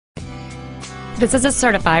This is a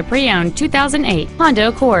certified pre-owned 2008 Honda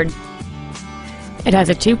Accord. It has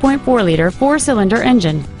a 2.4-liter four-cylinder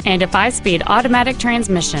engine and a 5-speed automatic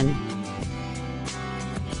transmission.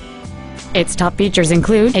 Its top features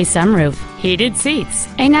include a sunroof, heated seats,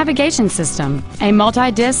 a navigation system, a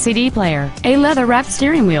multi-disc CD player, a leather-wrapped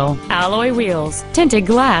steering wheel, alloy wheels, tinted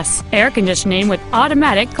glass, air conditioning with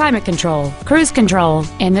automatic climate control, cruise control,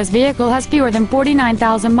 and this vehicle has fewer than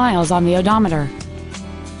 49,000 miles on the odometer.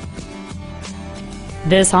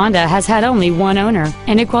 This Honda has had only one owner,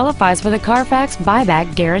 and it qualifies for the Carfax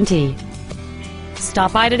buyback guarantee.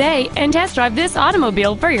 Stop by today and test drive this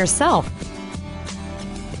automobile for yourself.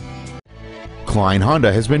 Klein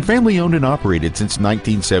Honda has been family owned and operated since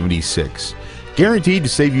 1976. Guaranteed to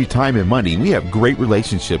save you time and money, we have great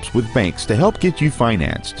relationships with banks to help get you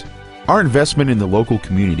financed. Our investment in the local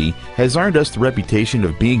community has earned us the reputation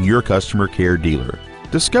of being your customer care dealer.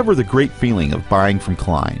 Discover the great feeling of buying from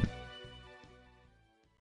Klein.